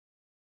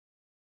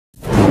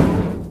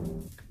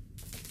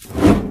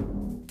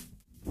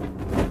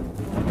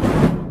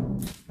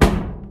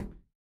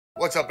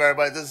What's up,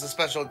 everybody? This is a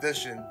special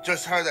edition.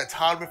 Just heard that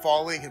Todd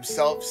Mcfarlane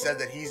himself said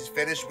that he's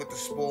finished with the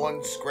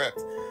Spawn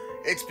script.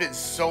 It's been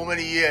so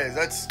many years.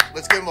 Let's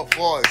give him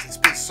applause. It's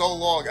been so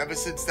long, ever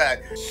since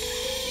that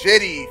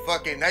shitty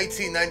fucking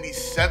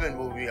 1997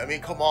 movie. I mean,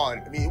 come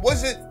on. I mean, it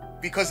wasn't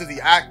because of the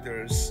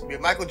actors. I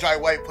mean, Michael Jai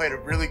White played a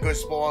really good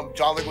Spawn.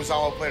 John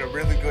Leguizamo played a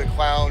really good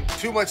clown.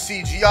 Too much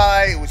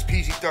CGI. It was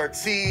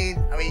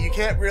PG-13. I mean, you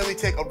can't really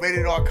take a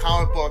rated R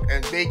comic book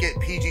and make it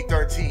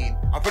PG-13.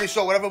 I'm pretty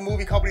sure whatever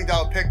movie company that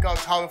will pick up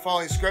Todd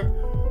Mcfarlane's script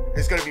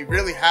is going to be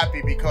really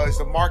happy because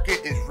the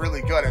market is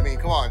really good. I mean,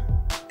 come on.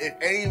 If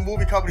any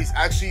movie company's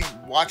actually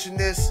watching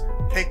this,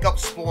 pick up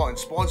Spawn.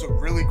 Spawn's a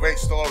really great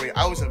story.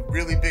 I was a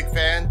really big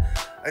fan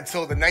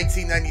until the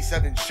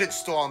 1997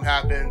 shitstorm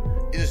happened.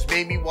 It just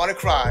made me want to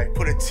cry,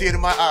 put a tear to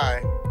my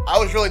eye. I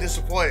was really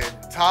disappointed.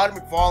 Todd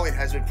Mcfarlane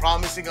has been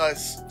promising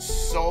us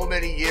so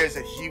many years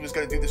that he was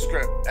going to do the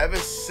script. Ever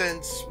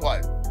since,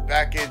 what,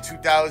 back in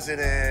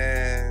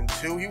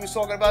 2002 he was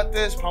talking about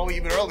this? Probably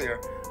even earlier.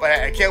 But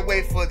I can't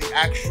wait for the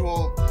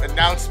actual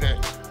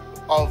announcement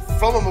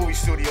from a movie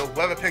studio,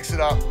 whoever picks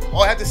it up.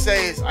 All I have to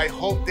say is I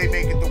hope they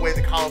make it the way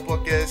the comic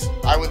book is.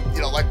 I would,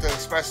 like to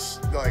express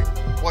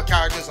what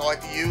characters I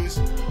like to use.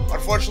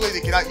 Unfortunately,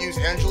 they cannot use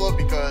Angela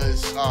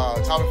because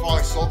Todd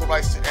Mcfarlane sold the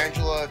rights to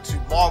Angela to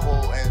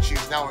Marvel, and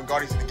she's now in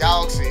Guardians of the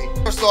Galaxy.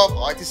 First off, I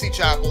like to see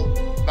Chapel,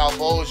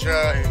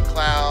 Malvolgia, and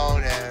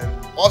Clown,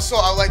 and also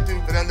I like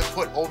for them to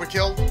put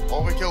Overkill.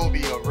 Overkill would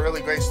be a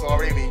really great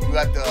story. I mean, you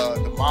got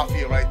the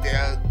Mafia right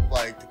there,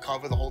 to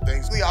cover the whole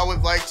thing. I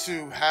would like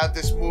to have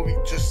this movie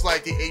just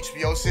like the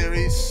HBO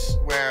series,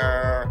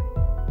 where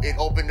it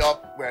opened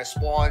up where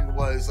Spawn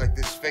was like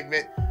this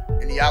figment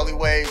in the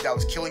alleyway that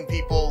was killing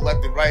people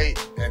left and right,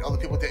 and other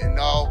people didn't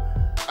know.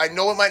 I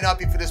know it might not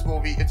be for this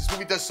movie. If this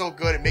movie does so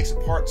good, it makes a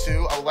part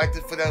 2. I would like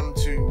for them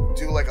to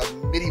do like a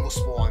medieval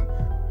Spawn.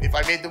 If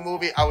I made the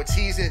movie, I would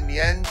tease it in the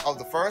end of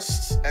the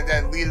first and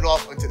then lead it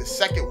off into the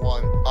second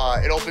one.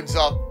 It opens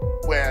up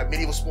where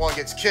Medieval Spawn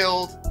gets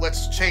killed.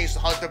 Let's change the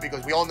hunter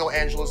because we all know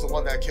Angela's the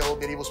one that killed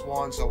Medieval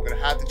Spawn, so we're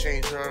gonna have to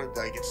change her.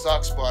 Like, it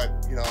sucks, but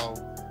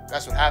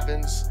that's what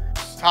happens.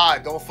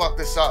 Todd, don't fuck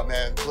this up,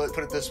 man. Put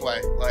it this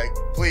way,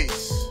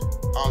 please,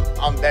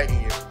 I'm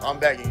begging you. I'm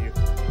begging you.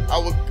 I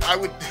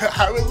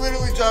would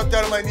literally jump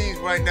down on my knees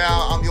right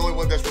now. I'm the only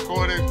one that's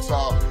recording,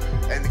 so,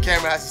 and the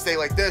camera has to stay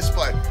like this,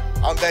 but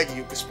I'm begging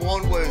you.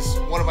 Spawn was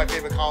one of my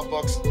favorite comic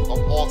books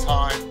of all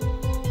time.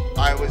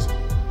 I was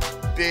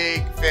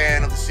big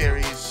fan of the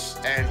series,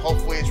 and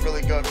hopefully it's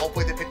really good.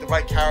 Hopefully they pick the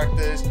right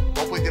characters.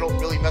 Hopefully they don't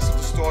really mess up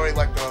the story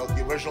like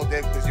the original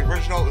did, because the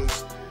original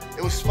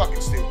it was fucking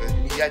stupid. I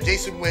mean, you had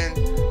Jason Wynn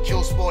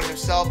kill Spawn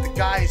himself. The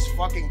guy is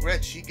fucking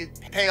rich. He could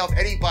pay off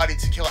anybody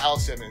to kill Al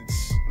Simmons.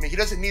 I mean, he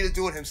doesn't need to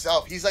do it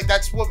himself. He's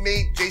that's what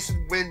made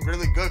Jason Wynn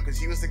really good, because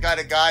he was the guy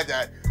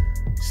that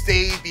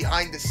stayed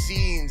behind the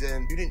scenes,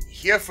 and you didn't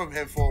hear from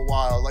him for a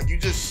while. You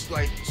just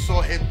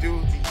saw him do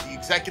the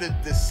executive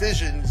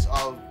decisions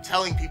of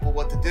telling people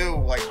what to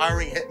do,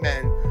 hiring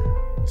hitmen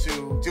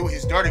to do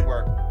his dirty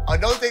work.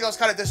 Another thing I was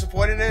kind of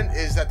disappointed in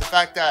is that the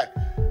fact that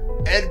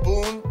Ed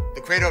Boon,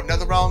 the creator of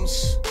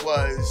NetherRealms,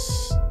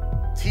 was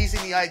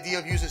teasing the idea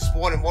of using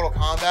Spawn in Mortal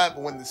Kombat,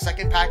 but when the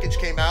second package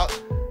came out,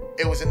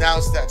 it was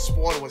announced that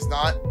Spawn was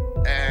not,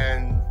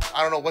 and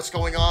I don't know what's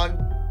going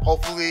on.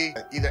 Hopefully,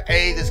 either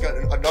A, there's got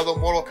another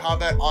Mortal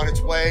Kombat on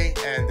its way,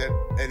 and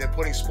they're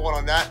putting Spawn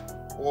on that,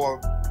 or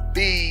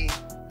B,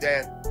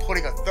 they're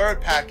putting a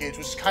third package,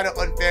 which is kind of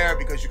unfair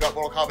because you got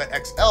Mortal Kombat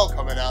XL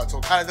coming out, so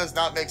it kind of does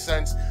not make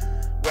sense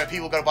where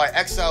people are going to buy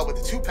XL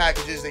with the 2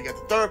 packages, they get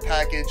the third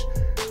package.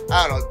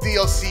 I don't know,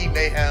 DLC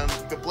mayhem.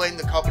 You can blame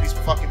the companies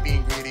for fucking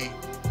being greedy,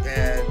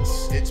 and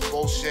it's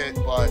bullshit,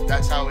 but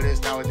that's how it is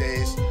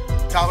nowadays.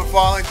 Todd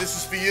Mcfarlane, this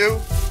is for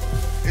you.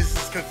 This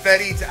is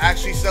confetti to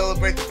actually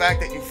celebrate the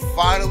fact that you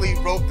finally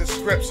wrote the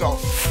script. So,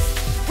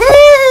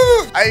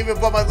 woo! I even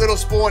bought my little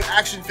Spawn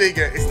action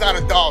figure. It's not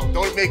a doll.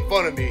 Don't make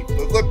fun of me.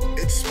 But look,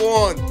 it's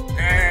Spawn.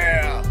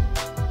 Yeah.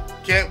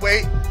 Can't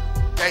wait.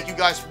 Thank you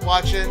guys for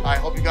watching. I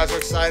hope you guys are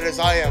excited as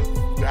I am.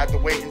 You have to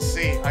wait and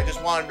see. I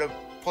just wanted to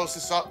post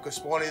this up because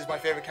Spawn is my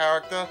favorite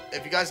character.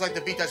 If you guys like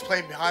the beat that's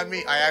playing behind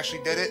me, I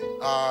actually did it.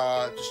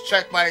 Just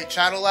check my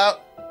channel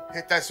out.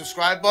 Hit that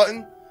subscribe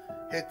button.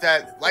 Hit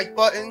that like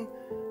button.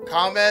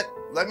 Comment,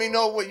 let me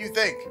know what you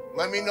think.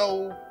 Let me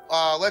know,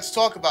 let's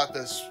talk about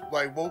this.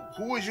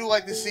 Who would you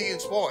like to see in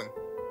Spawn?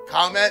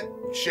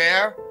 Comment,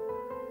 share,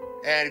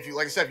 and if you,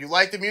 like I said, if you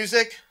like the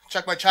music,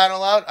 check my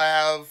channel out. I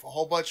have a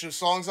whole bunch of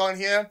songs on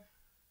here,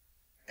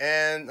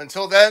 and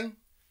until then,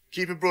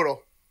 keep it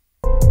brutal.